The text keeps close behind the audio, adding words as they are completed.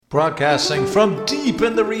Broadcasting from deep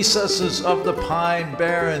in the recesses of the Pine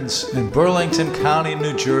Barrens in Burlington County,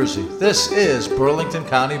 New Jersey. This is Burlington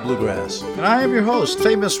County Bluegrass. And I am your host,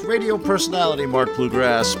 famous radio personality Mark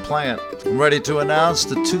Bluegrass Plant. I'm ready to announce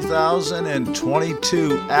the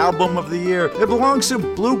 2022 Album of the Year. It belongs to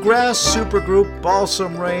bluegrass supergroup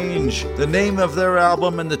Balsam Range. The name of their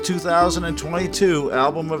album in the 2022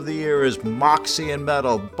 Album of the Year is Moxie and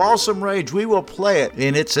Mettle. Balsam Range, we will play it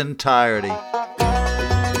in its entirety.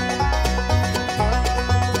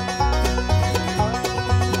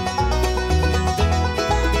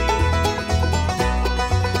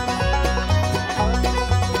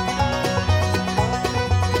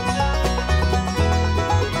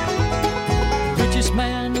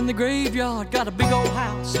 Graveyard, got a big old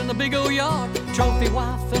house and a big old yard, trophy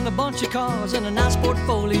wife and a bunch of cars and a nice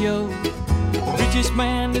portfolio. Richest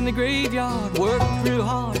man in the graveyard, worked real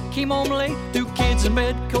hard, came home late, 2 kids in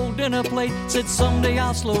bed, cold dinner plate, said someday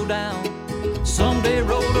I'll slow down, someday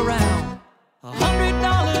rolled around.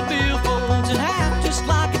 $100 bill folds in half just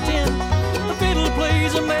like a 10, the fiddle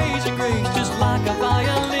plays Amazing Grace just like a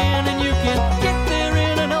violin, and you can get there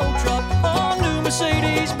in an old truck or new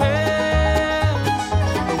Mercedes Benz.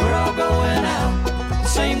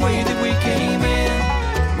 Same way that we came in,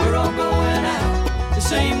 we're all going out the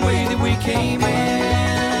same way that we came in.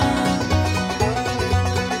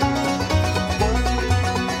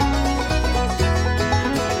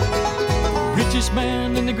 Richest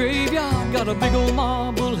man in the graveyard, got a big old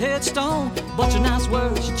marble headstone, bunch of nice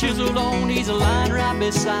words chiseled on, he's a line right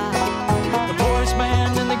beside the poorest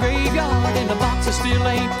man in the graveyard, and the boxes still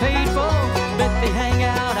ain't paid for. Bet they hang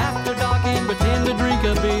out after dark and pretend to drink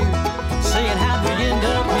a beer, saying how'd we end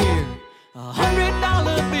up here.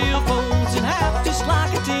 $100 bill folds in half just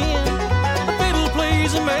like a 10. The fiddle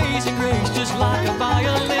plays Amazing Grace just like a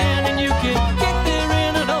violin, and you can get there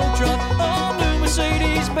in an old truck or new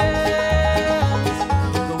Mercedes Benz.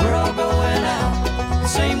 But we're all going out the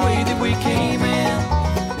same way that we came in.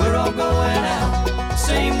 We're all going out the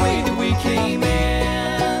same way that we came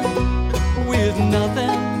in, with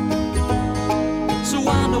nothing. So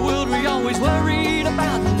why in the world we always worried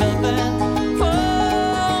about nothing?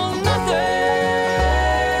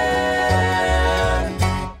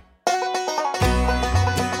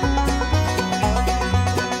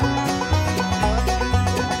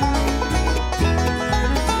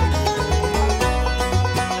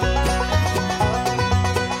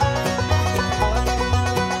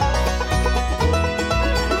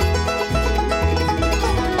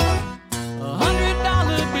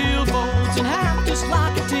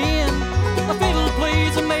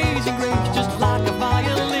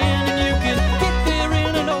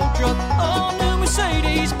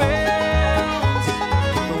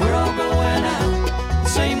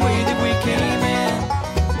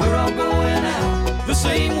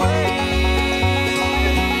 Same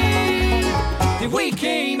way that we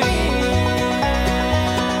came in.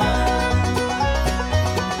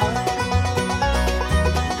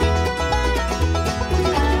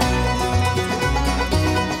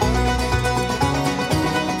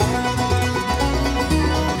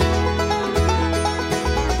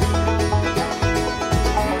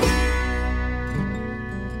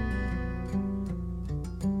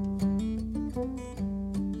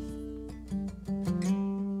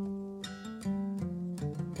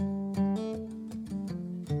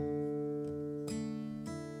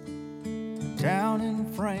 Down in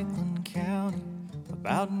Franklin County,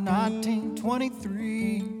 about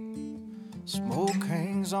 1923, smoke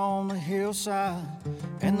hangs on the hillside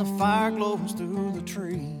and the fire glows through the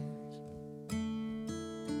trees.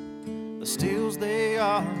 The stills, they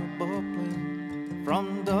are bubbling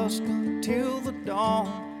from dusk until the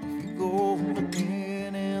dawn. If you go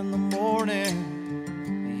again in the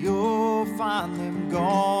morning, you'll find them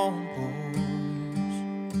gone, boys.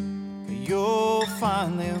 You'll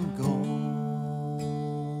find them gone.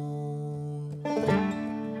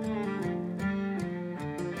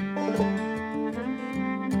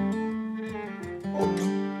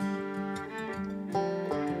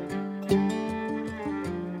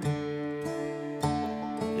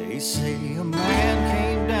 They say a man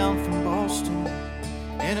came down from Boston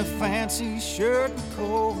in a fancy shirt and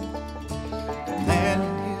coat, and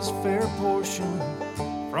landed his fair portion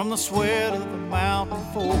from the sweat of the mountain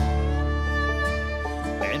folk.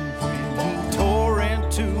 And when he tore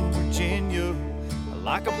into Virginia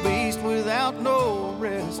like a beast without no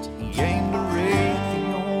rest, he aimed to raid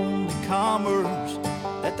the only commerce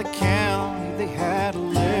that the county they had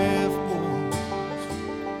left was.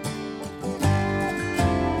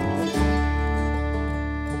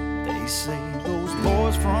 They say those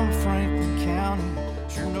boys from Franklin County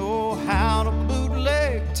sure know how to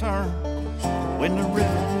bootleg turn. When the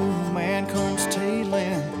revenue man comes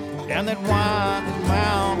tailing down that winding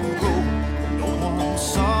mountain road, no one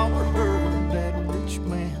saw or heard that rich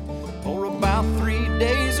man for about 3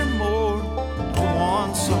 days or more. No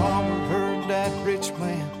one saw or heard that rich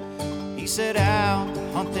man. He set out to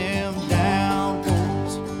hunt them down,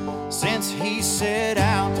 boys, since he set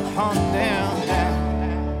out to hunt them down.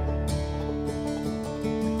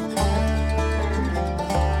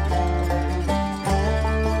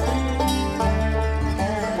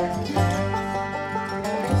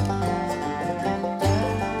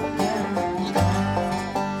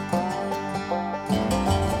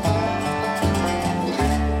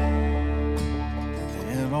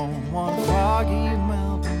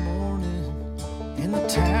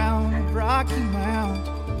 Rocky Mount,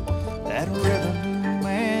 that revenue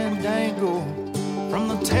man dangled from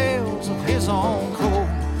the tails of his own coat.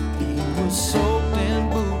 He was soaked in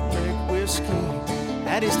bootleg whiskey,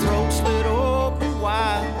 had his throat slit open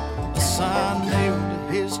wide. A sign nailed to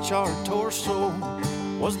his charred torso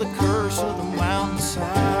was the curse of the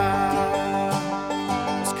mountainside.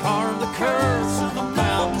 Was carved the curse of the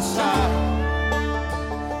mountainside.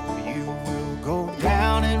 You will go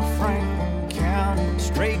down in Franklin County,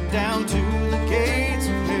 straight down to the gates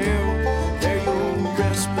of hell. There you'll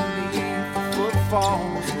rest beneath the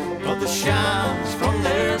footfalls of the shines from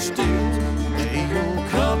their stews. May your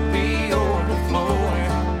cup be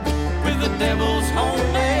overflowing with the devil's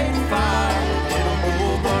homemade fire. It'll go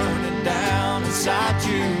burning down inside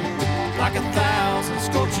you like 1,000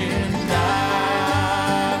 scorching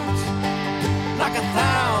knives. Like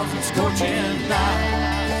 1,000 scorching knives.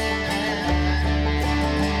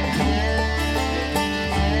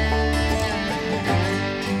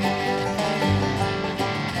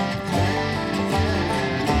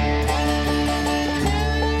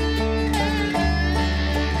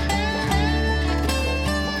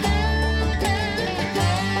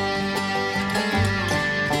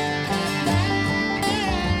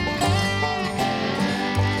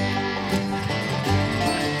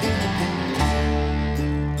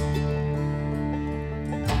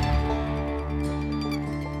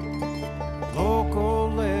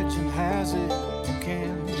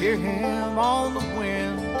 Hear him on the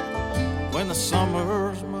wind when the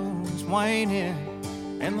summer's moon's waning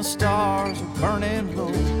and the stars are burning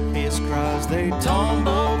low. His cries, they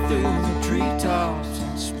tumble through the treetops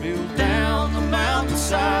and spill down the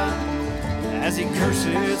mountainside as he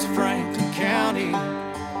curses Franklin County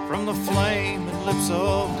from the flaming lips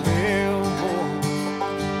of hell.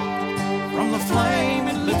 From the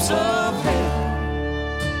flaming lips of hell.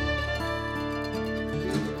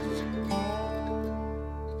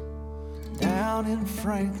 Down in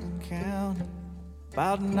Franklin County,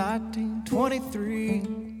 about 1923,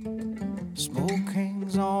 smoke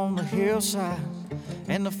hangs on the hillside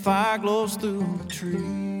and the fire glows through the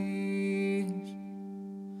trees.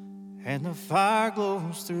 And the fire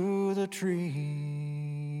glows through the trees.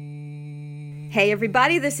 Hey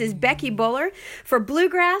everybody, this is Becky Buller. For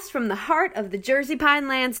Bluegrass from the heart of the Jersey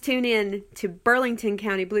Pinelands, tune in to Burlington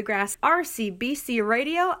County Bluegrass RCBC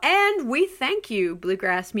Radio, and we thank you,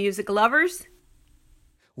 bluegrass music lovers.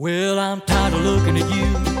 Well, I'm tired of looking at you,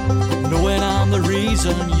 knowing I'm the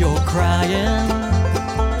reason you're crying.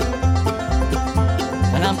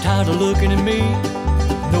 And I'm tired of looking at me,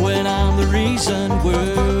 knowing I'm the reason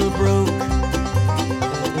we're broke.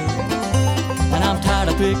 And I'm tired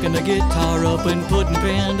of picking the guitar up and putting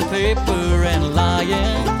pen to paper and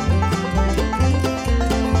lying.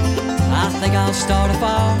 I think I'll start a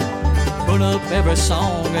fire, burn up every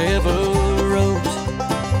song I ever wrote.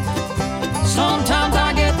 Sometimes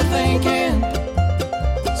I get to thinking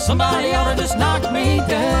somebody ought to just knock me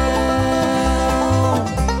down.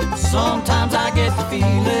 Sometimes I get the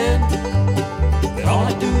feeling that all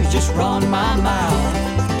I do is just run my mouth.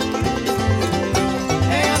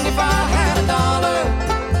 And if I had $1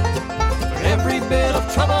 for every bit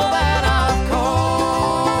of trouble that I've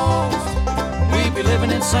caused, we'd be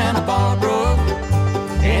living in Santa Barbara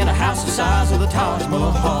in a house the size of the Taj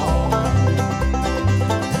Mahal.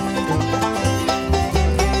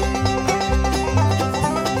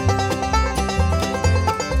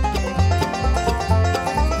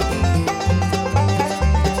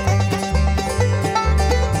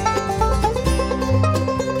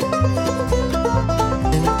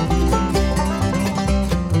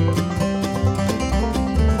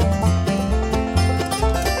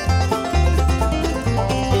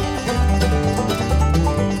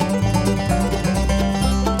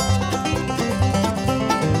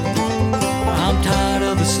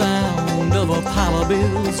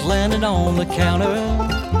 Bills landing on the counter,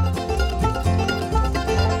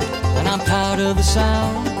 and I'm tired of the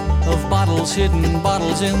sound of bottles, hidden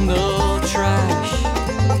bottles in the trash.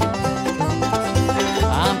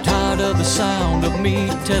 I'm tired of the sound of me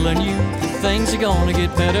telling you things are gonna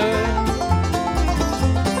get better.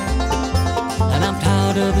 And I'm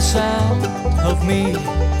tired of the sound of me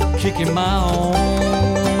kicking my own.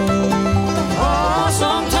 Oh,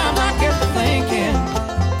 sometimes I get to thinking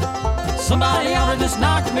somebody ought to just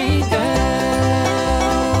knock me down.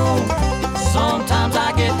 Sometimes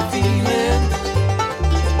I get the feeling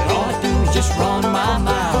that all I do is just run my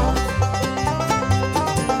mouth.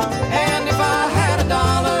 And if I had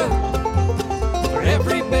 $1 for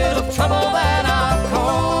every bit of trouble that I've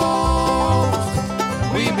caused,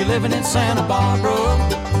 we'd be living in Santa Barbara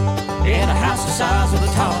in a house the size of the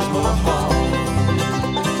Taj Mahal.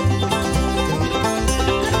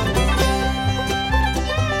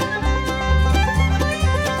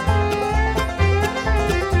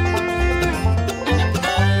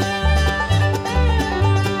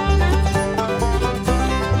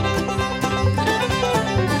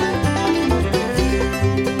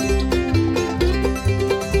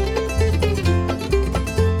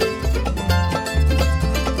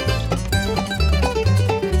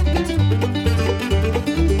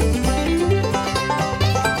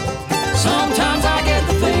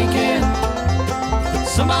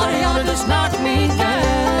 Somebody ought to just knock me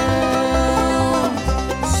down.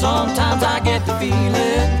 Sometimes I get the feeling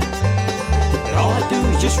that all I do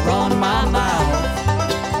is just run my mouth.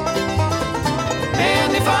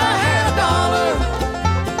 And if I had $1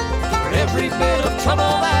 for every bit of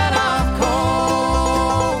trouble that I've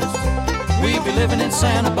caused, we'd be living in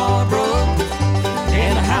Santa Barbara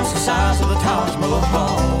in a house the size of the Taj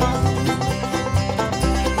Mahal.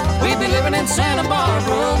 We'd be living in Santa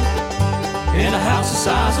Barbara in a house the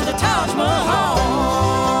size of the Taj Mahal.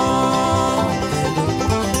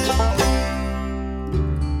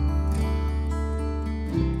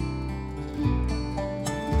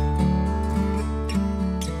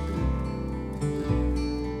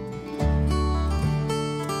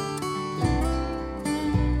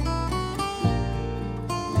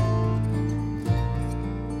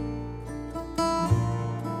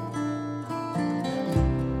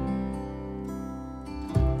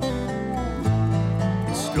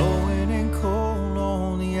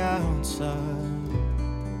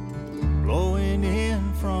 Blowing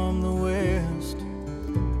in from the west,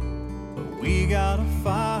 but we got a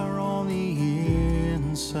fire on the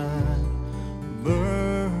inside,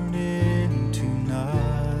 burning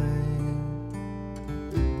tonight.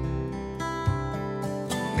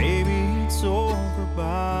 Maybe it's over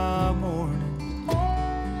by morning,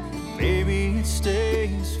 maybe it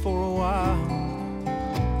stays for a while,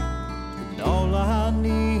 but all I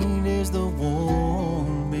need is the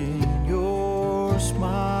warmth in your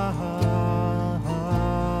smile.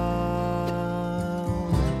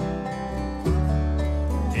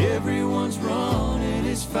 Everyone's running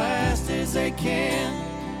as fast as they can,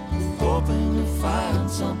 hoping to find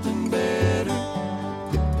something better.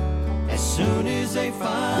 As soon as they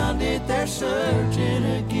find it, they're searching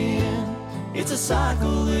again. It's a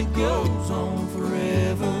cycle that goes on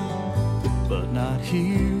forever, but not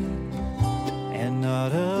here and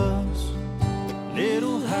not us.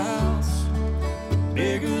 Little house,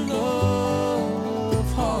 bigger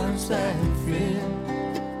love, hearts that fit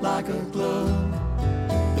like a glove.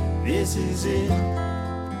 This is it,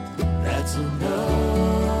 that's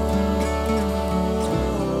enough.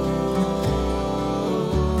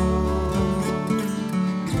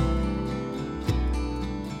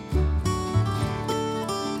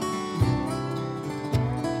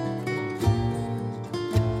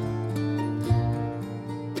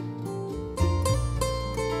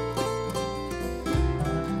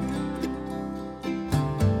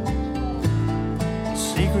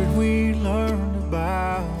 Secret we learned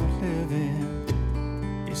about living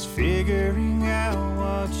is figuring out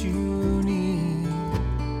what you need,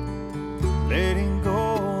 letting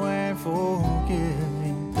go and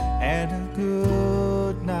forgiving, and a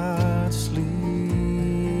good night's sleep.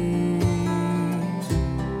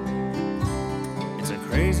 It's a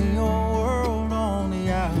crazy old world on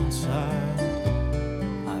the outside.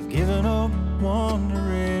 I've given up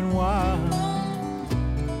wondering why,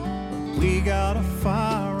 but we got a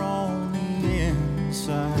fire on the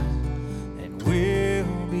inside, and we'll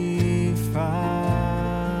be fine.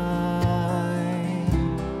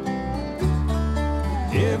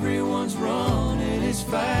 Everyone's running as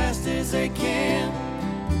fast as they can,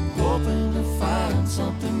 hoping to find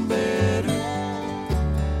something better.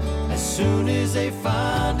 As soon as they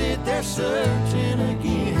find it, they're searching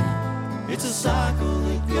again. It's a cycle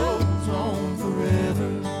that goes on forever,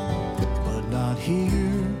 but not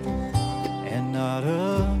here and not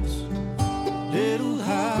us.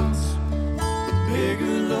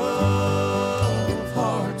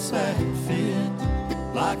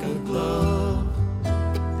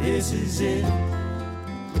 this is it,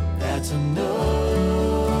 that's enough.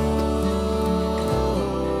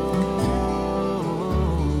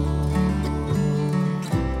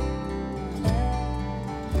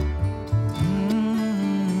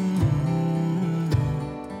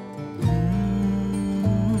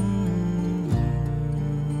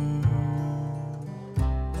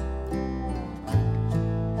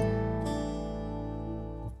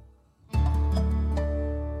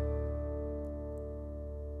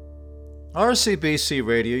 RCBC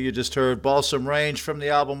Radio, you just heard Balsam Range from the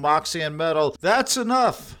album Moxie and Mettle. That's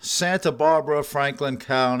enough. Santa Barbara, Franklin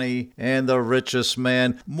County, and The Richest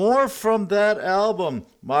Man. More from that album,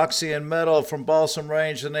 Moxie and Mettle from Balsam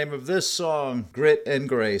Range. The name of this song, Grit and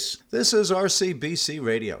Grace. This is RCBC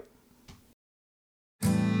Radio.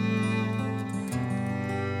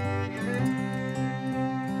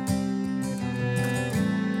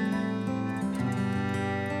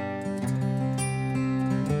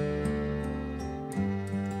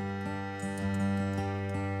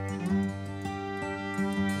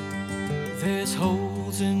 There's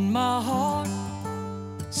holes in my heart,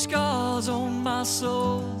 scars on my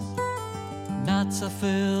soul, nights I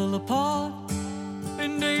fell apart,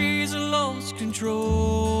 and days I lost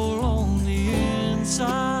control on the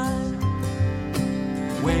inside,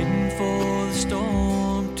 waiting for the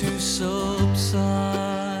storm to subside,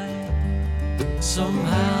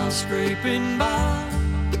 somehow scraping by,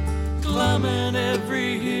 climbing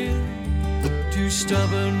every hill, too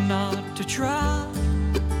stubborn not to try,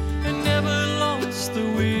 and never lost the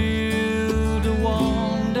will to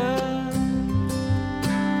wander.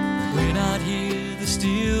 When I'd hear the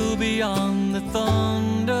steel beyond the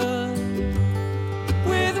thunder,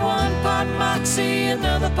 with one part Moxie,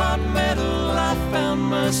 another part metal, I found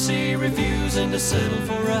mercy, refusing to settle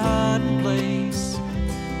for a hiding place.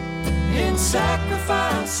 In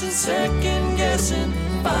sacrifice and second guessing,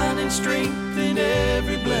 finding strength in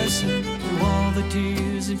every blessing, through all the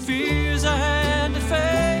tears and fears I had to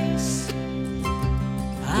face.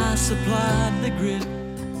 I supplied the grit,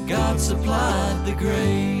 God supplied the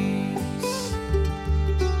grace.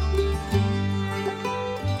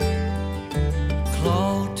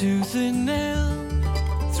 Claw, tooth and nail,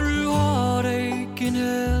 through heartache and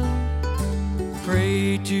hell,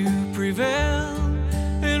 pray to prevail,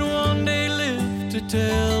 and one day live to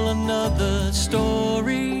tell another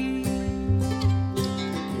story,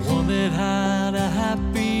 one that had a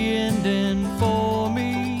happy ending for me.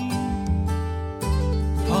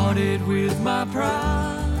 Parted with my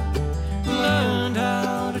pride, learned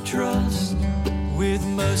how to trust, with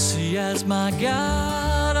mercy as my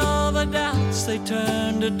guide, all the doubts they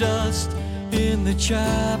turned to dust in the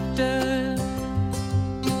chapter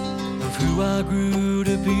of who I grew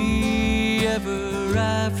to be ever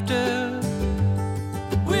after.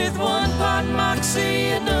 With one part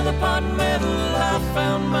Moxie, another part metal, I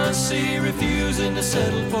found mercy, refusing to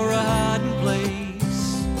settle for a hiding place.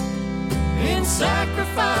 In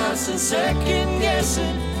sacrifice and second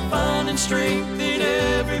guessing, finding strength in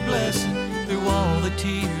every blessing, through all the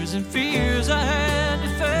tears and fears I had to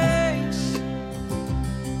face.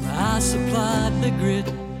 I supplied the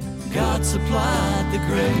grit, God supplied the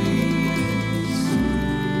grace.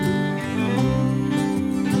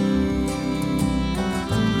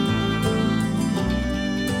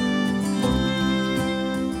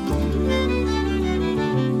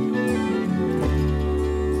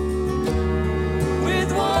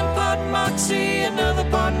 Moxie, another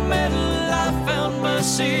part metal, I found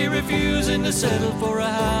mercy, refusing to settle for a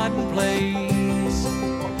hiding place.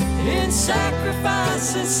 In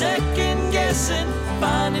sacrifice and second guessing,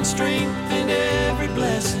 finding strength in every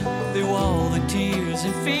blessing, through all the tears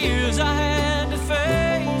and fears I had to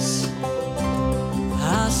face.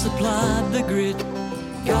 I supplied the grit,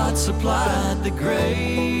 God supplied the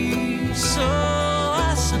grace. So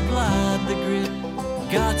I supplied the grit,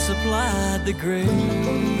 God supplied the grace.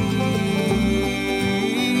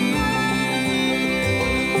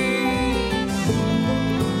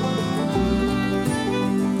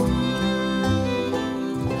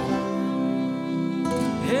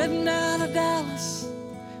 Heading out of Dallas,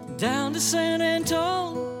 down to San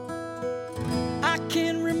Antonio, I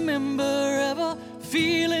can't remember ever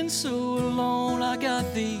feeling so alone. I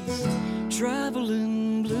got these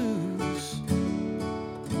traveling blues,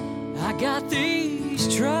 I got these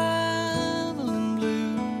traveling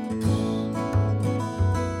blues.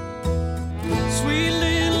 Sweet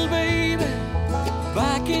little baby,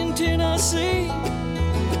 back in Tennessee,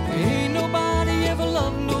 ain't nobody ever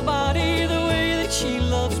loved nobody the way that she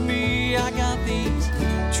loves me. I got these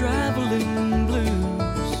traveling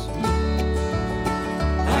blues,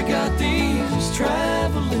 I got these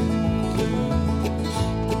traveling blues.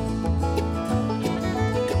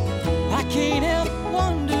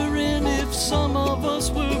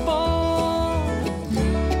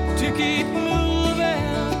 keep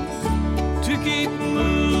moving, to keep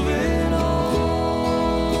moving on.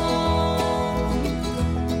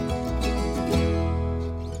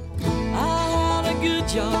 I had a good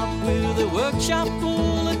job with a workshop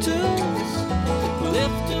full of tools,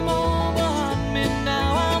 left them all behind me. Now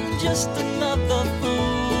I'm just another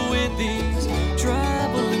fool with these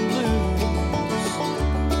traveling blues.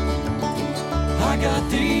 I got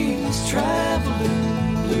these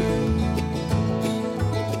traveling blues.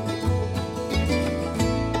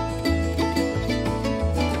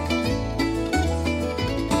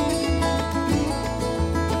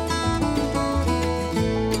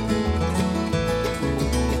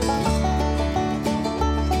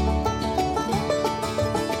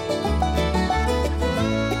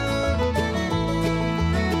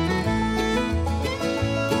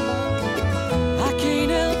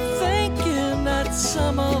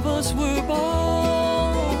 Some of us were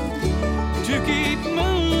born to keep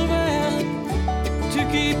moving, to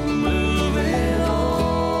keep moving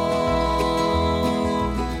on.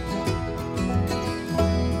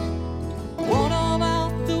 One arm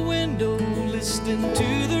out the window, listening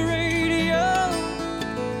to the radio.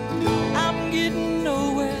 I'm getting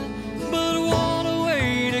nowhere, but what a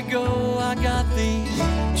way to go. I got these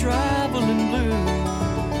traveling blues.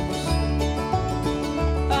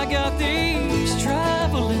 I got these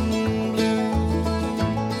traveling blues.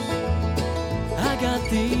 I got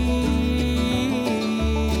these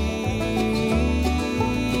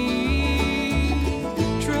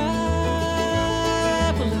traveling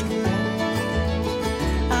blues.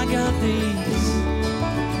 I got these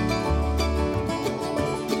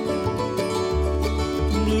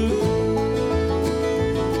blues.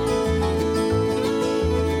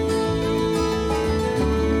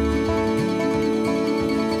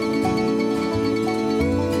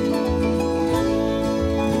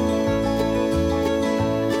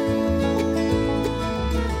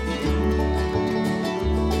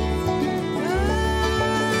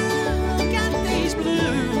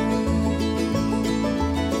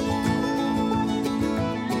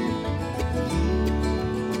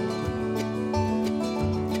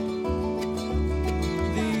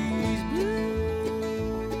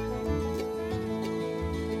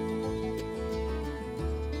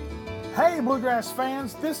 Hey Bluegrass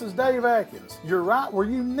fans, this is Dave Atkins. You're right where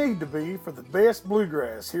you need to be for the best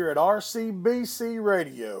bluegrass here at RCBC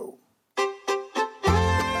Radio.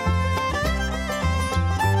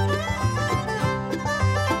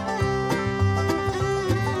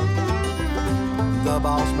 The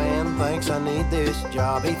boss man thinks I need this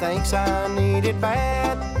job, he thinks I need it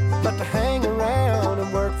bad. But to hang around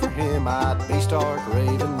and work for him, I'd be stark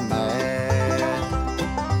raving mad.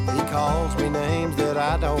 He calls me names that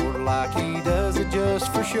I don't like, he does it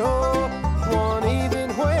just for show. One even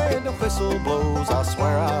when the whistle blows, I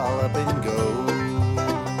swear I'll up and go.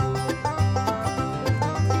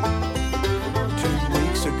 2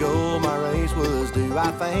 weeks ago my raise was due,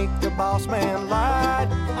 I think the boss man lied.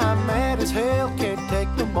 I'm mad as hell, can't take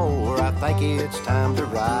no more, I think it's time to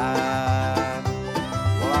ride.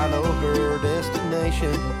 Well, I know her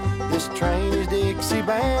destination, this train is Dixie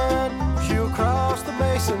bound. She'll cross the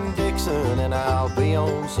Mason-Dixon and I'll be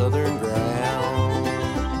on southern ground.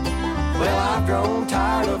 Well, I've grown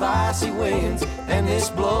tired of icy winds and this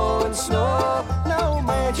blowing snow. No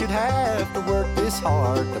man should have to work this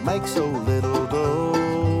hard to make so little dough.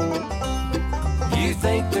 You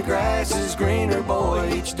think the grass is greener,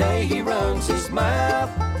 boy, each day he runs his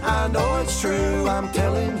mouth. I know it's true, I'm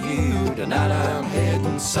telling you, tonight I'm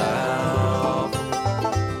heading south.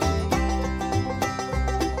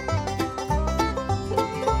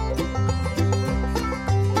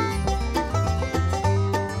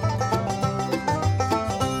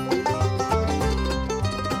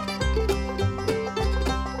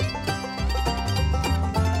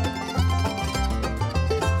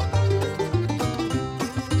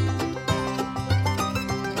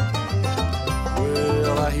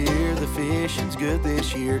 Fishing's good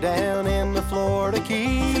this year down in the Florida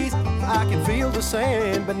Keys. I can feel the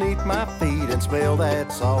sand beneath my feet and smell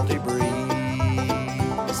that salty breeze.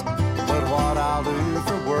 But what I'll do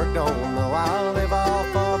for work, don't know. I'll live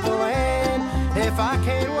off of the land. If I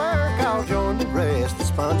can't work, I'll join the rest and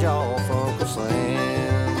sponge off Uncle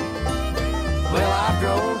Sam. Well, I've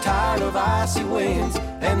grown tired of icy winds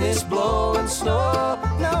and this blowing snow.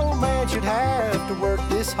 No man should have to work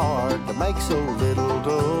this hard to make so little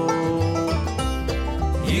dough.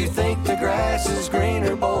 You think the grass is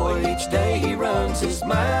greener, boy, each day he runs his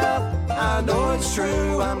mouth. I know it's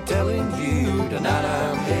true, I'm telling you, tonight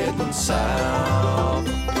I'm heading south.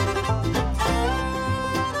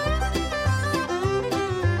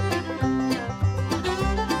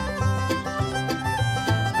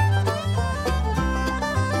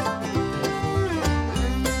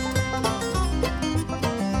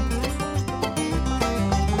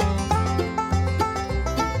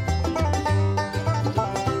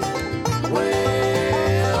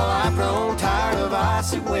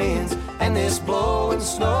 icy winds and this blowing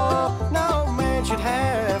snow. No man should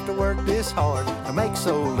have to work this hard to make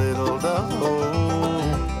so little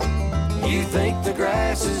dough. You think the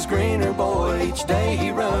grass is greener, boy, each day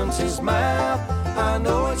he runs his mouth. I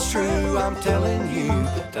know it's true, I'm telling you,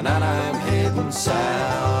 tonight I'm heading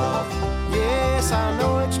south. Yes, I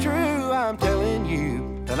know it's true, I'm telling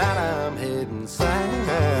you, tonight I'm heading south.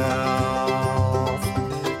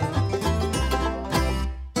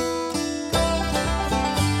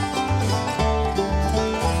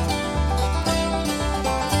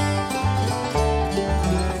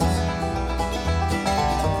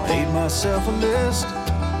 Myself a list,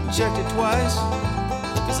 checked it twice,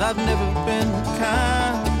 'cause I've never been the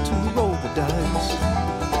kind to roll the dice.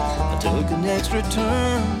 I took an extra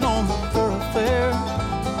turn on the thoroughfare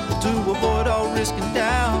to avoid all risking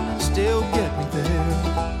down and still get me there.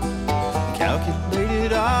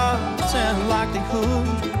 Calculated odds and likelihood,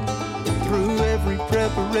 through every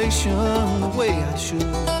preparation the way I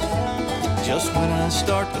should. Just when I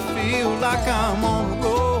start to feel like I'm on the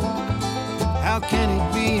road, how can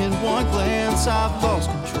it be in one glance I've lost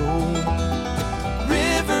control?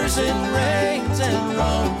 Rivers and rains and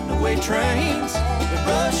runaway trains, the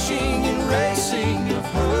rushing and racing of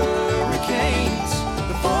hurricanes,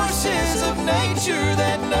 the forces of nature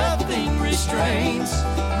that nothing restrains.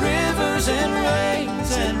 Rivers and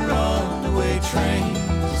rains and runaway trains.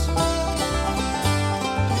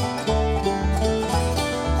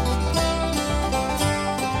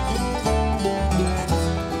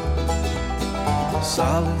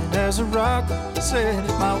 Solid as a rock, set in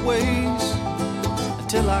my ways,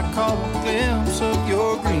 until I caught a glimpse of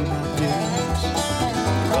your green-eyed days.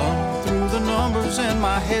 Run through the numbers and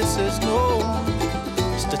my head says no.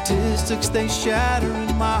 Statistics, they shatter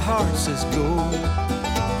and my heart says go.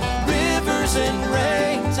 Rivers and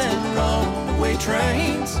rains and runaway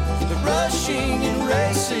trains, the rushing and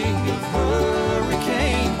racing of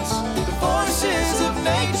hurricanes, the forces of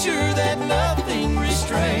nature that nothing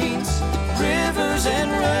restrains. Rivers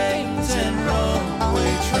and rains and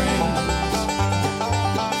runaway trains.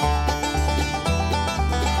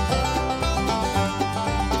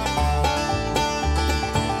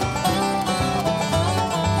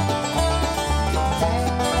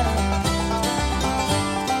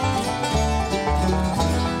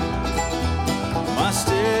 My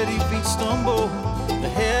steady feet stumble, the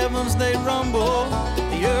heavens they rumble,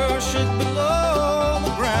 the earth shook below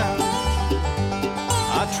the ground.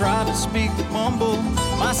 I try to speak but mumble,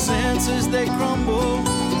 my senses they crumble,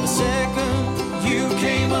 the second you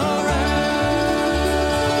came around.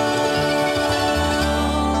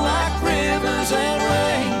 Like rivers and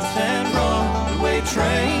rains and runaway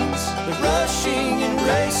trains, the rushing and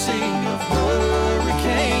racing of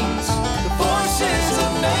hurricanes, the forces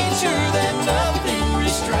of nature that nothing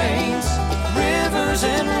restrains. Rivers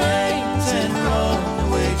and rains and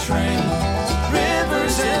runaway trains.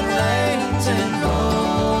 Rivers and rains and runaway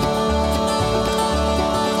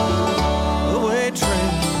trains.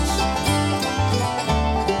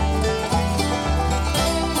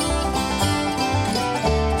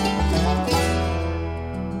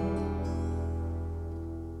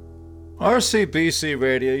 RCBC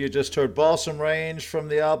Radio, you just heard Balsam Range from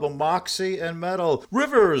the album Moxie and Mettle.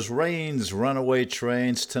 Rivers, Rains, Runaway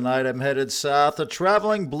Trains. Tonight I'm headed south, a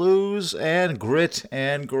traveling blues and grit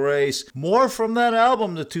and grace. More from that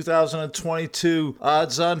album, the 2022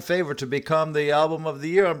 odds-on favorite to become the album of the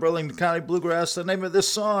year on Burlington County Bluegrass. The name of this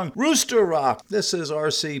song, Rooster Rock. This is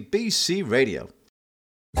RCBC Radio.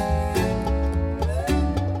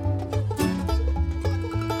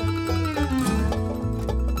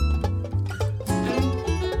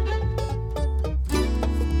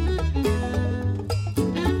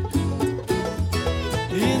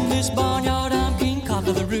 Barnyard, I'm king cock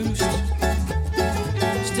of the roost.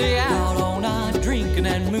 Stay out all night drinking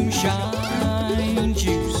that moonshine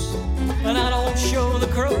juice, and I don't show the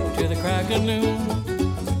crow till the crack of noon.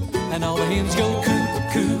 And all the hens go coo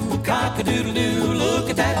coo cock-a-doodle-doo. Look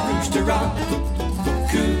at that rooster rock.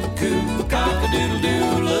 Coo coo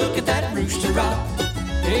cock-a-doodle-doo. Look at that rooster rock.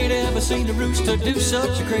 Ain't ever seen a rooster do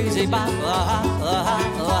such a crazy bop.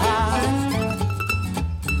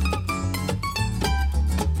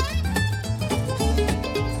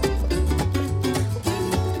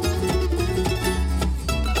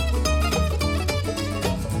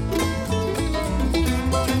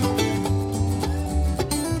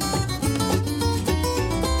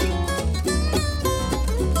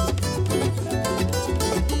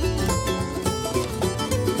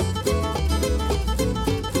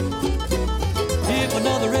 If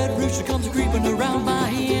another red rooster comes creeping around my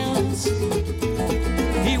hen,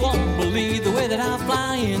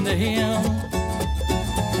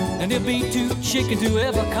 be too chicken to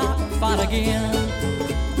ever cock-fight again.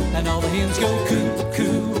 And all the hens go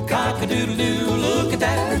coo-coo, cock-a-doodle-doo, look at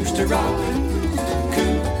that rooster rock.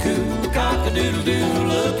 Coo-coo, cock-a-doodle-doo,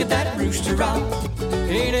 look at that rooster rock.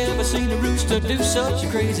 Ain't ever seen a rooster do such a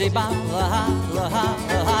crazy bop,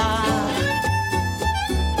 la-ha-la-ha-la-ha.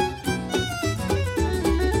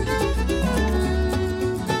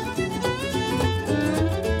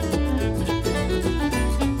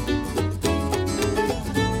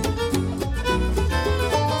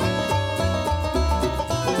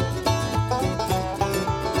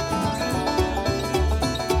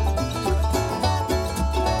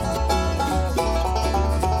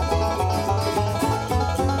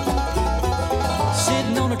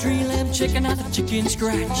 Checking out the chicken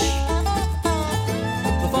scratch.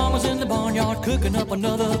 The farmer's in the barnyard cooking up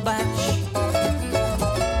another batch.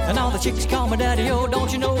 And all the chicks call me daddy, oh,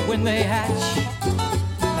 don't you know when they hatch?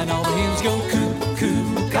 And all the hens go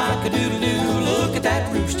coo-coo, cock-a-doodle-doo, look at that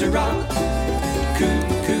rooster rock.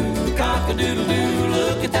 Coo-coo, cock-a-doodle-doo,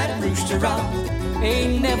 look at that rooster rock.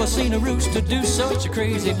 Ain't never seen a rooster do such a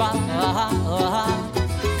crazy bop,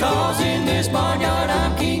 cause in this barnyard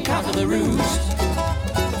I'm king cock of the roost.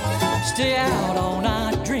 Stay out all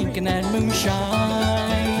night drinking that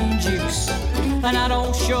moonshine juice, and I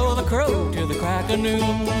don't show the crow till the crack of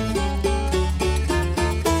noon.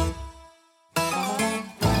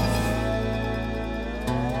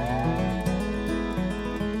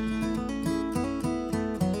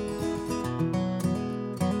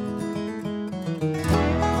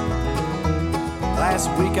 Last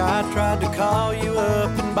week I tried to call you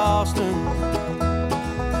up in Boston,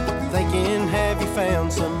 thinking, have you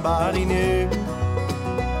found somebody new?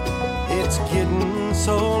 It's getting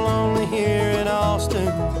so lonely here in Austin,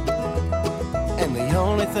 and the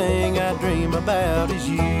only thing I dream about is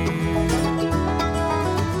you.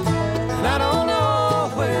 And I don't know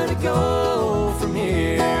where to go from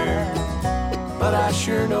here, but I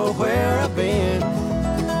sure know where I've been.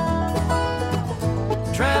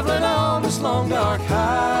 Traveling on this long dark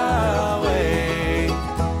highway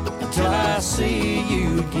until I see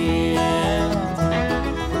you again.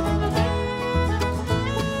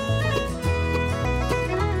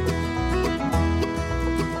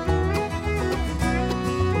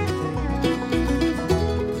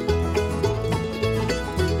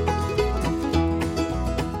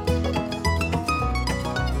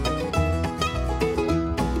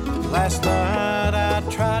 Last night I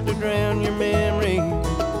tried to drown your memory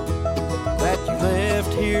that you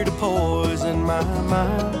left here to poison my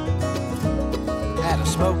mind. At a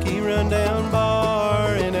smoky rundown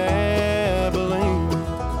bar in Abilene,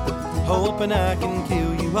 hoping I can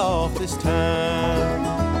kill you off this time.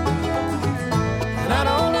 And I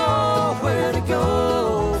don't know where to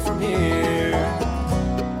go from here,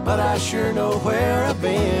 but I sure know where I've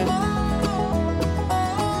been.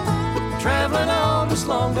 Traveling on this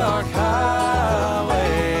long dark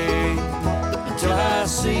highway until I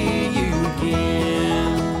see you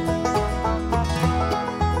again.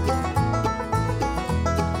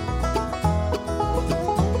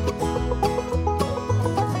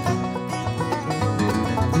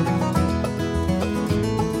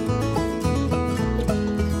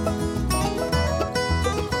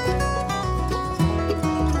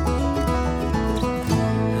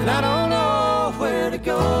 And I don't know where to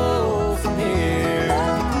go from here,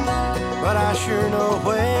 but I sure know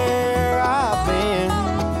where I've been.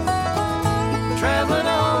 Traveling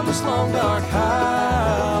on this long dark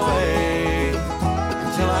highway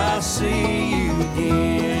until I see you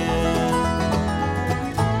again.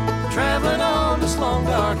 Traveling on this long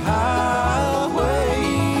dark highway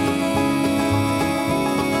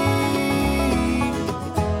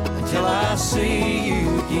until I see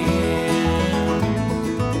you again.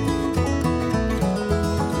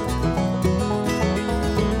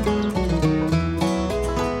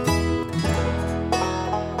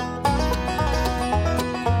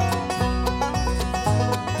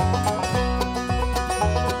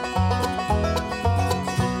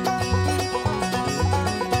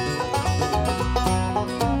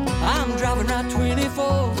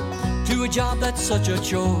 To a job that's such a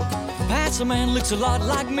chore. Pat's a man looks a lot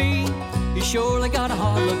like me. He surely got a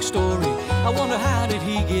hard luck story. I wonder how did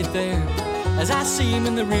he get there? As I see him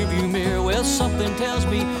in the rearview mirror, well, something tells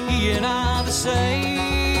me he and I are the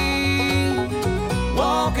same.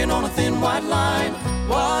 Walking on a thin white line,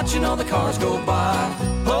 watching all the cars go by,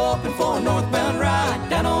 hoping for a northbound ride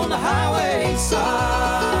down on the highway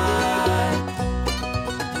side.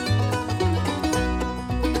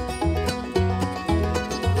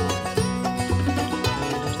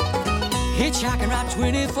 Hitchhiking Route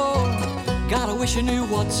 24, God, I wish I knew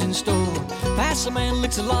what's in store. Past the man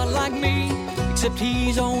looks a lot like me, except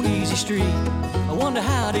he's on Easy Street. I wonder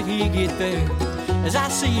how did he get there? As I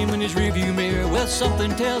see him in his rearview mirror, well,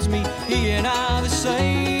 something tells me he and I are the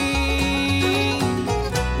same.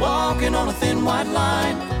 Walking on a thin white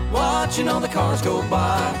line, watching all the cars go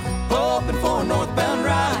by, hoping for a northbound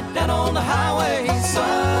ride down on the highway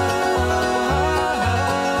side.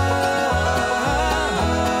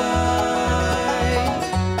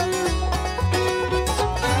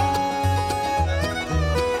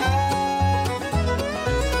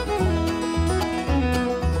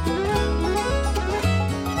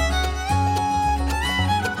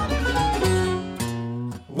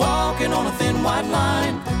 Walking on a thin white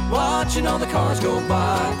line, watching all the cars go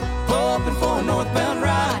by, hoping for a northbound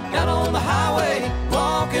ride down on the highway.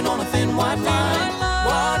 Walking on a thin white line,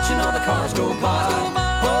 watching all the cars go by,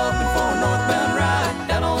 hoping for a northbound ride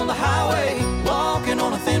down on the highway. Walking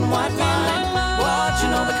on a thin white line,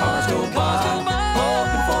 watching all the cars go by,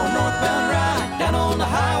 hoping for a northbound ride down on the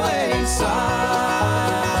highway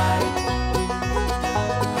side.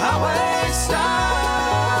 Highway side.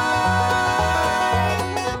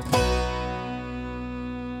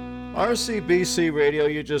 RCBC Radio,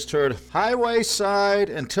 you just heard Highway Side,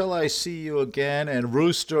 Until I See You Again, and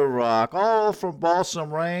Rooster Rock, all from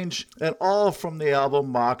Balsam Range and all from the album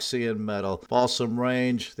Moxie and Mettle. Balsam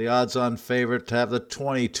Range, the odds-on favorite to have the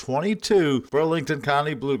 2022 Burlington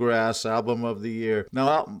County Bluegrass Album of the Year.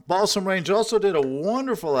 Now, Balsam Range also did a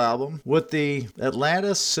wonderful album with the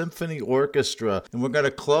Atlanta Symphony Orchestra, and we're going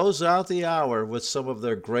to close out the hour with some of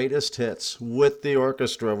their greatest hits with the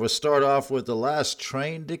orchestra. We'll start off with The Last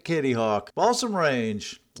Train to Kitty Hawk. Balsam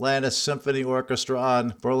Range, Atlanta Symphony Orchestra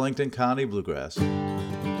on Burlington County Bluegrass.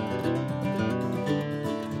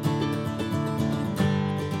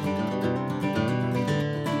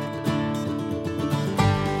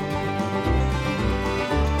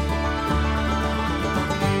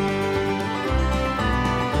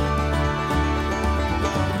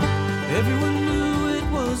 Everyone knew it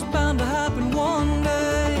was bound to happen one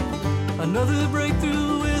day. Another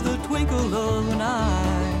breakthrough with a twinkle of an eye.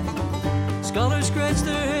 Scholars scratch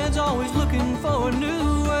their heads, always looking for a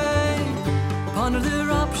new way. Pondered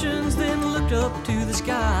their options, then looked up to the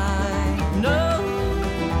sky. No,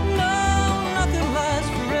 nothing lasts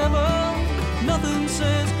forever. Nothing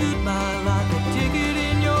says goodbye like a ticket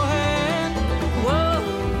in your hand. Whoa,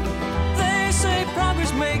 they say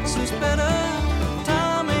progress makes us better.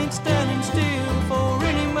 Time ain't standing still for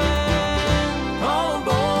any man. On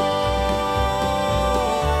board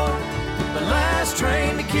the last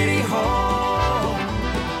train to Kitty Hawk.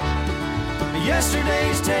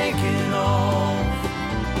 Yesterday's taking off,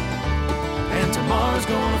 and tomorrow's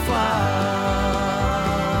gonna fly.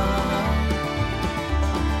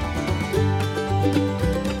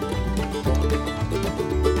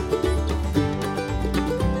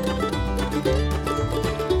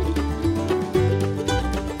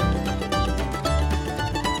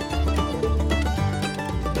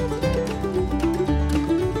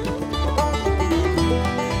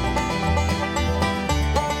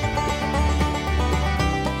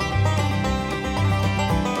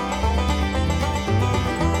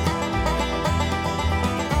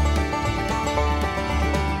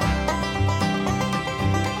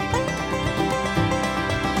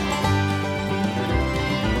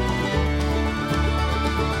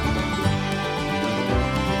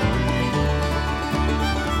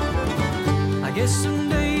 Guess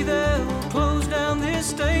someday they'll close down this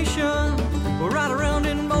station. We'll ride around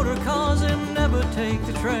in motor cars and never take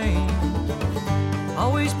the train.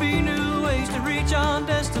 Always be new ways to reach our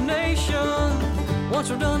destination. Once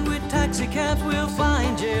we're done with taxi cabs, we'll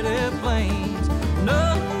find jet airplanes.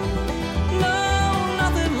 No,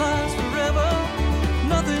 nothing lasts forever.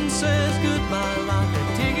 Nothing says goodbye like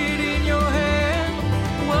a ticket in your hand.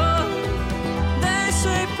 Whoa, they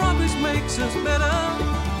say progress makes us better.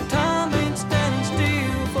 Time ain't standing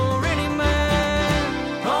still for any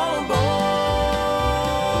man. On board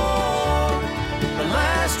the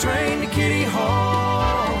last train to Kitty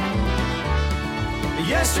Hawk.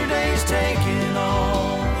 Yesterday's taking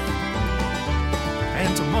off,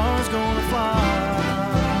 and tomorrow's gonna fly.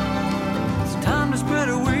 It's time to spread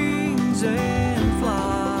our wings and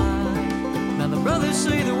fly. Now the brothers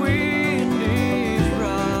say the wind is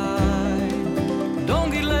right.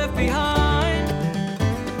 Don't get left behind.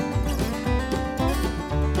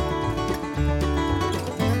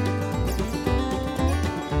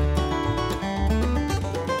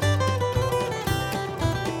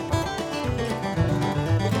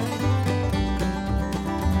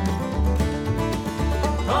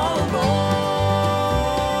 On board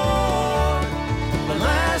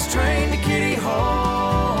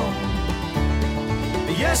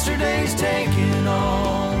Yesterday's taking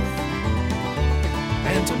off,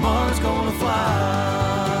 and tomorrow's gonna fly.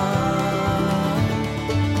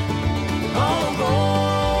 On board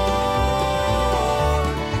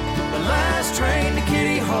the last train to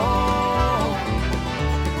Kitty Hawk.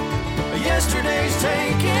 Yesterday's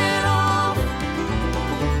taking off,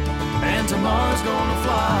 and tomorrow's gonna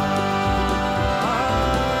fly.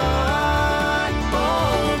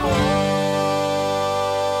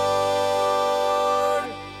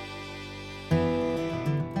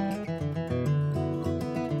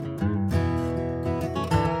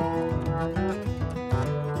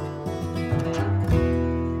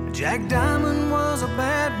 Jack Diamond was a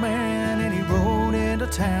bad man, and he rode into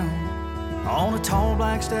town on a tall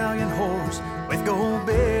black stallion horse with gold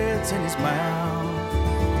bits in his mouth.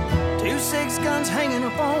 2 6 guns hanging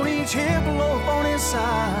up on each hip, low up on his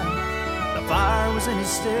side. The fire was in his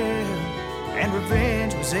step, and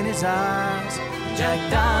revenge was in his eyes. Jack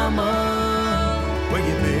Diamond, where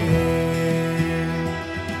you been?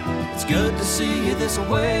 It's good to see you this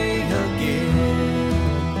way again.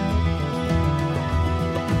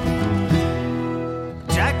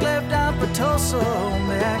 Jack left out for Tulsa on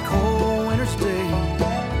that cold winter's day,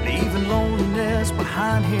 leaving loneliness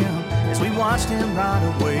behind him as we watched him ride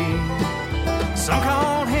away. Some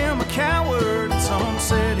called him a coward, and some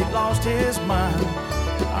said he'd lost his mind.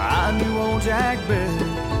 I knew old Jack better,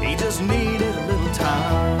 he just needed a little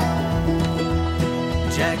time.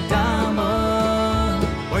 Jack Diamond,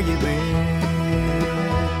 where you been?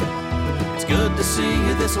 It's good to see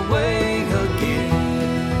you this way again.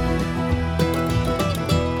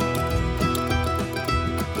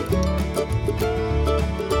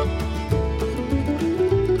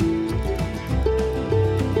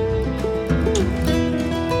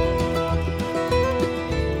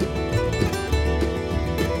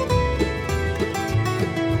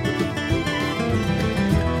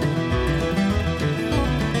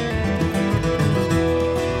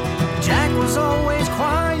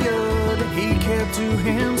 To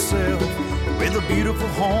himself, with a beautiful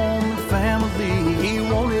home and family, he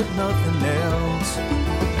wanted nothing else.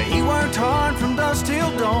 He worked hard from dusk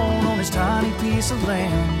till dawn on his tiny piece of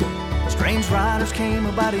land. Strange riders came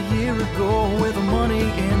about a year ago with the money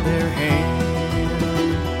in their hand.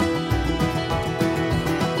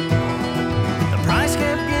 The price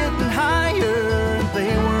kept getting higher, and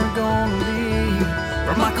they weren't gonna leave.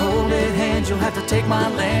 From my cold dead hands, you'll have to take my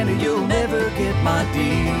land, or you'll never get my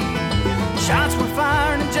deed. Shots were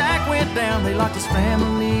fired and Jack went down. They locked his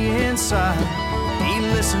family inside. He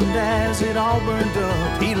listened as it all burned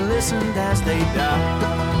up. He listened as they died.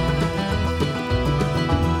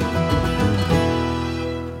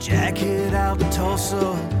 Jack hid out to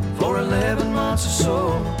Tulsa for 11 months or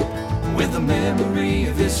so, with the memory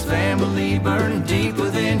of his family burning deep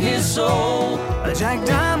within his soul. Jack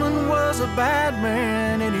Diamond was a bad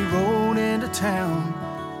man, and he rode into town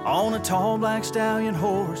on a tall black stallion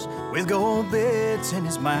horse with gold bits in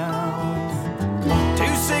his mouth.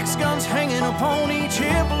 2 6 guns hanging upon each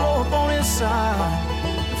hip, low up on his side.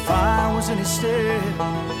 The fire was in his step,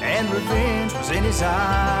 and revenge was in his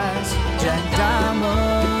eyes. Jack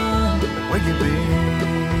Diamond, where you been?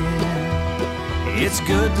 It's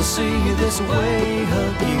good to see you this way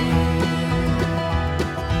again.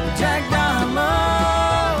 Jack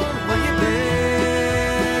Diamond, where you been?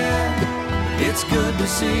 It's good to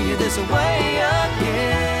see you this way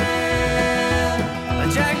again.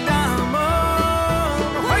 Jack Diamond,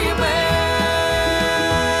 where you been?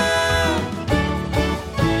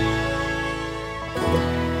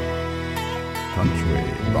 Country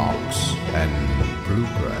rocks and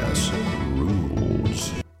bluegrass rules.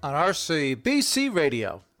 On RCBC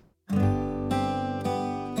Radio.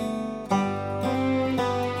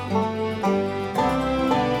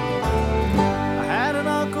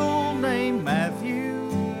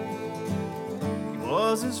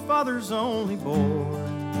 His father's only boy,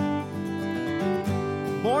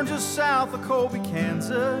 born just south of Colby,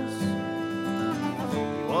 Kansas.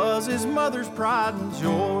 He was his mother's pride and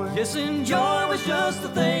joy. Yes, and joy was just the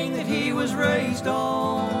thing that he was raised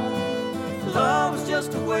on. Love was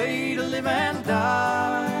just a way to live and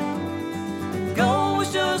die. Gold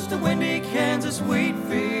was just a windy Kansas wheat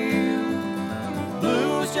field.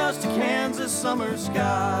 Blue was just a Kansas summer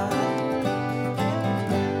sky.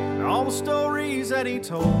 All the stories that he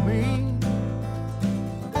told me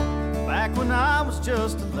back when I was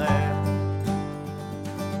just a lad,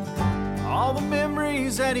 all the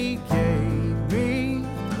memories that he gave me,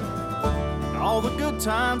 and all the good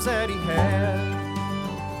times that he had.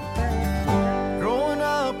 Growing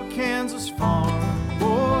up a Kansas farm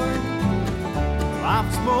boy, life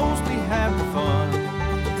was mostly having fun,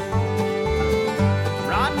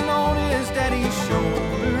 riding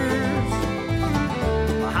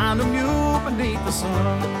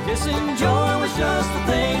Kissing joy was just the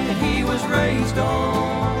thing that he was raised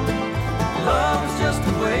on. Love was just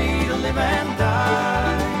a way to live and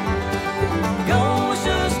die. Gold was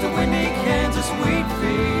just a windy Kansas wheat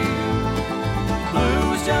field. Blue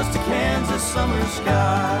was just a Kansas summer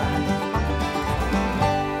sky.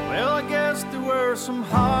 Well, I guess there were some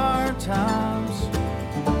hard times,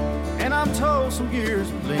 and I'm told some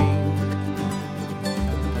gears were lean.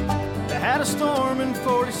 They had a storm in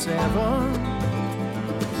 47.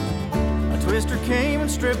 A twister came and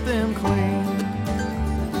stripped them clean.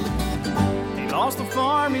 He lost the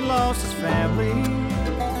farm, he lost his family.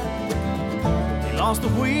 He lost the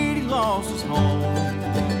wheat, he lost his home.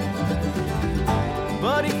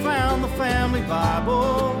 But he found the family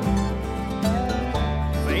Bible.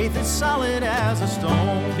 Faith is solid as a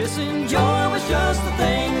stone. Kissing joy was just the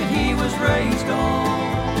thing that he was raised on.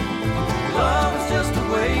 Love was just a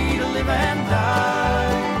way to live and die.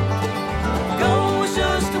 Gold was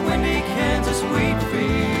just a windy Kansas wheat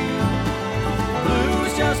field. Blue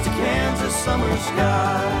was just a Kansas summer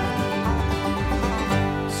sky.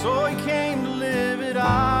 So he came to live at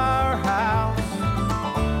our house,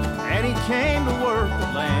 and he came to work the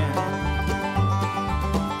land.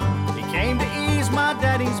 He came to ease my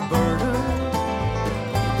daddy's burden,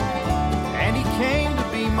 and he came to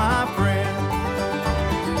be my friend.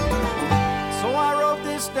 So I wrote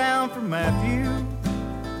this down for Matthew,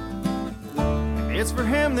 and it's for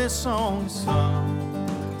him this song is sung.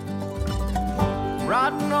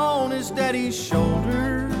 Riding on his daddy's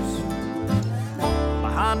shoulders,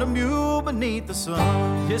 behind a mule beneath the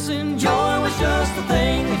sun. Kissing joy was just the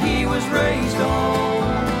thing that he was raised on.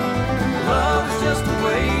 Love was just a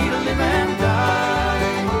way to live and die.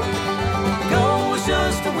 Gold was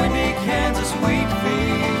just a windy Kansas wheat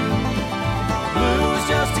field. Blue was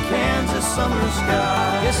just a Kansas summer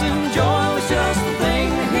sky. Kissing joy was just the thing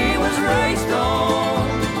that he was raised on.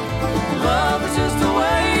 Love was just a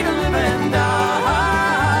way to live and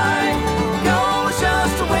die. Gold was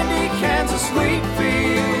just a windy Kansas wheat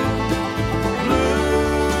field.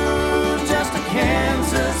 Blue was just a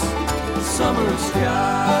Kansas summer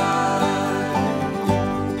sky.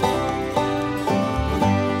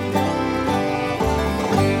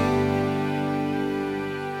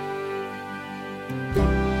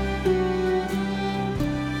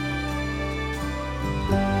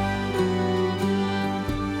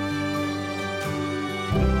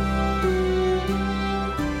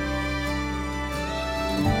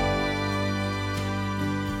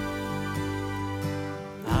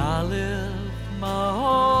 I left my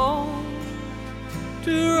home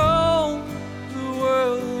to roam the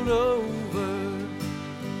world over,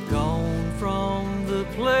 gone from the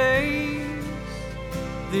place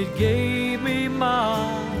that gave me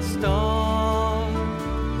my start.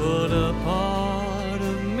 But a part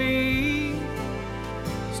of me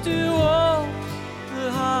still walks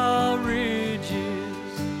the high ridges,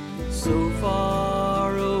 so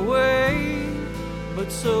far away,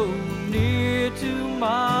 but so near to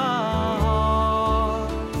my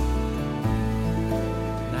heart.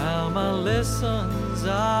 Now my lessons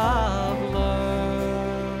I've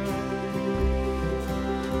learned,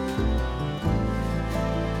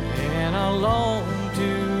 and I long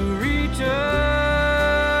to return.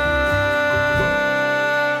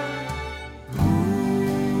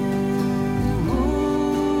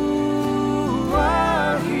 Ooh,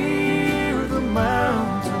 I hear the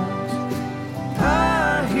mountains,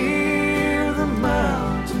 I hear the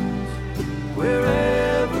mountains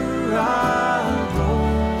wherever I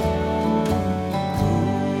roam.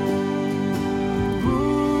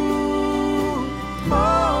 Ooh,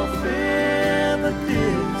 off in the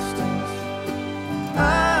distance,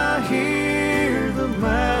 I hear the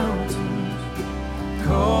mountains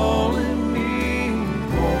calling me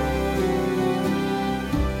home.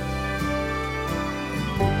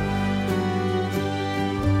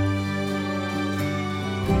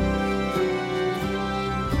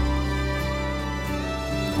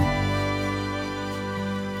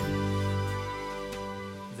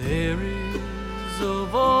 There is a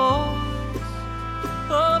voice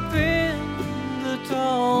up in the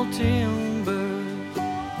tall timber.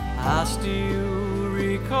 I still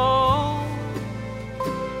recall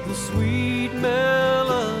the sweet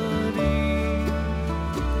melody,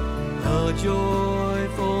 a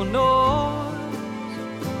joyful noise,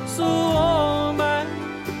 so warm and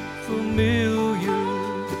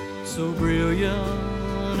familiar, so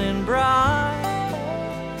brilliant and bright,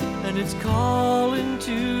 and it's calling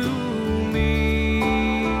to me,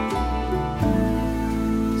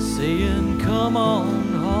 saying, come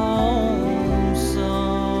on home, son.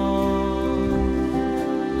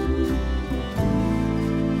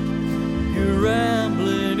 You're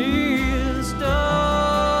rambling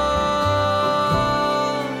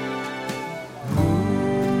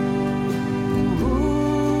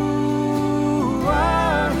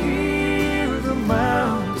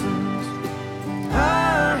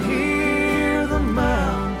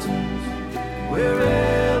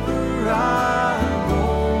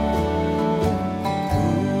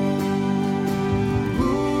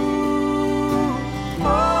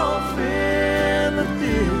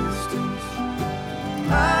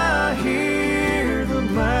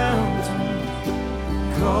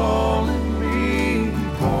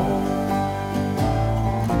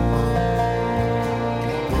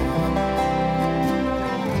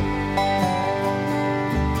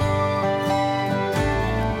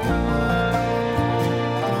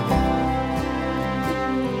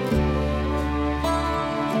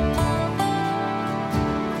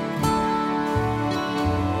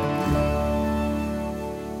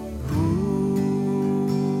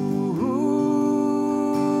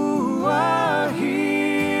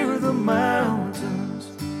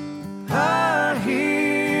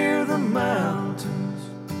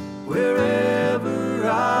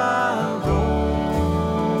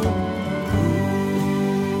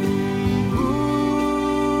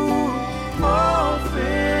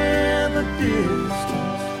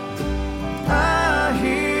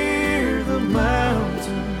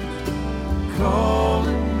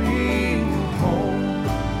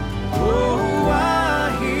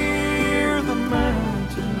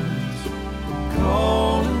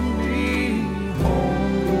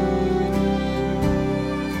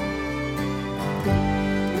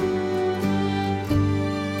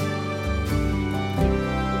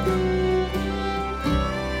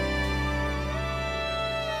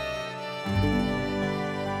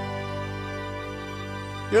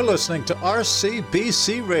You're listening to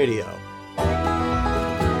RCBC Radio.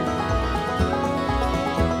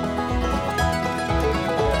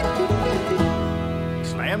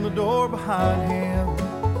 Slammed the door behind him,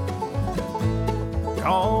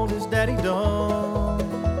 called his daddy dumb.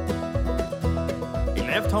 He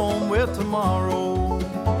left home with tomorrow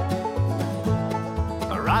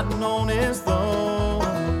writing on his thumb.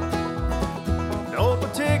 No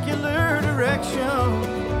particular direction,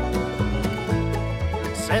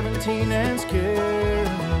 17 and scared.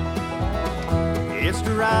 It's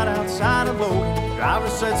to ride outside of Logan. Driver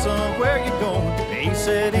said, son, where you going? He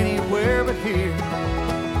said, anywhere but here.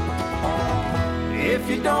 If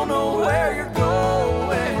you don't know where you're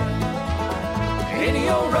going, any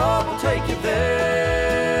old road will take you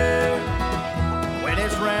there. When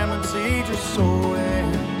it's ramming seeds you're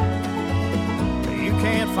sowing, you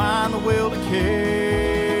can't find the will to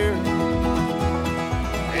care.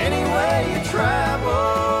 Any way you travel,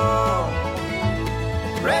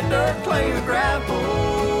 red dirt, clay, or gravel,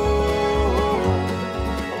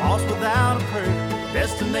 lost without a prayer,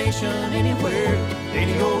 destination anywhere,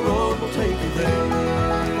 any old road will take you there.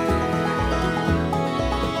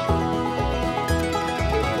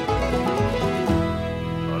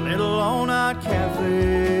 A little all-night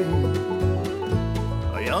cafe,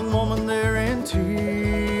 a young woman there in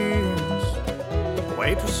tears. The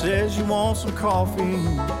waitress says, you want some coffee?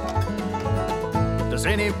 Does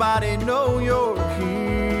anybody know you're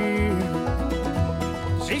here?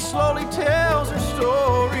 She slowly tells her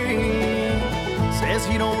story, says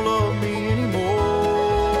he don't love me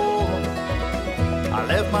anymore. I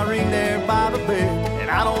left my ring there by the bed, and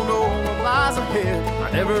I don't know what lies ahead.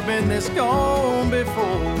 I've never been this gone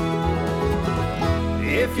before.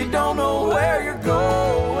 If you don't know where you're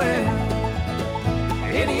going,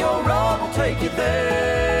 any old road will take you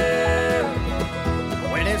there.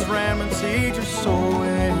 When it's ramming seeds you're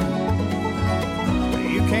sowing,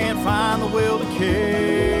 you can't find the will to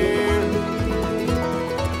care.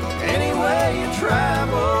 Any way you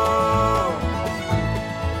travel,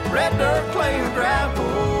 red dirt, clay, or gravel,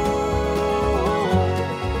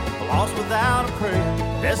 lost without a prayer,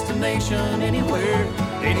 destination anywhere,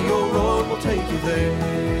 any old road will take you there.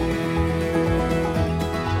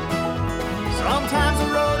 Sometimes the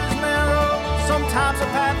road is narrow, sometimes the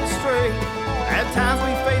path is straight. At times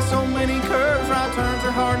we face so many curves, right turns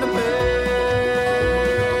are hard to make.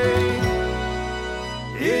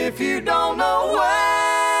 If you don't know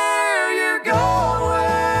where you're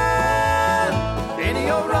going, any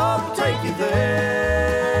old road will take you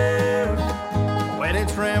there. When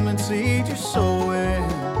it's rambling seeds you're sowing,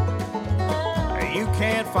 you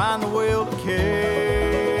can't find the will to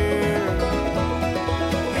care.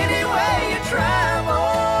 Any way you travel,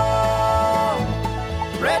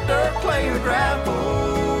 red dirt, clay, or gravel,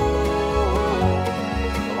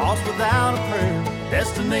 lost without a prayer,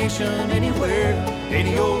 destination anywhere,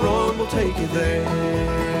 any old road will take you there.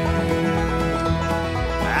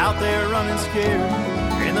 Out there running scared,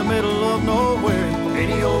 in the middle of nowhere,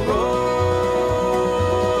 any old road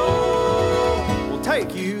will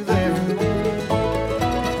take you there.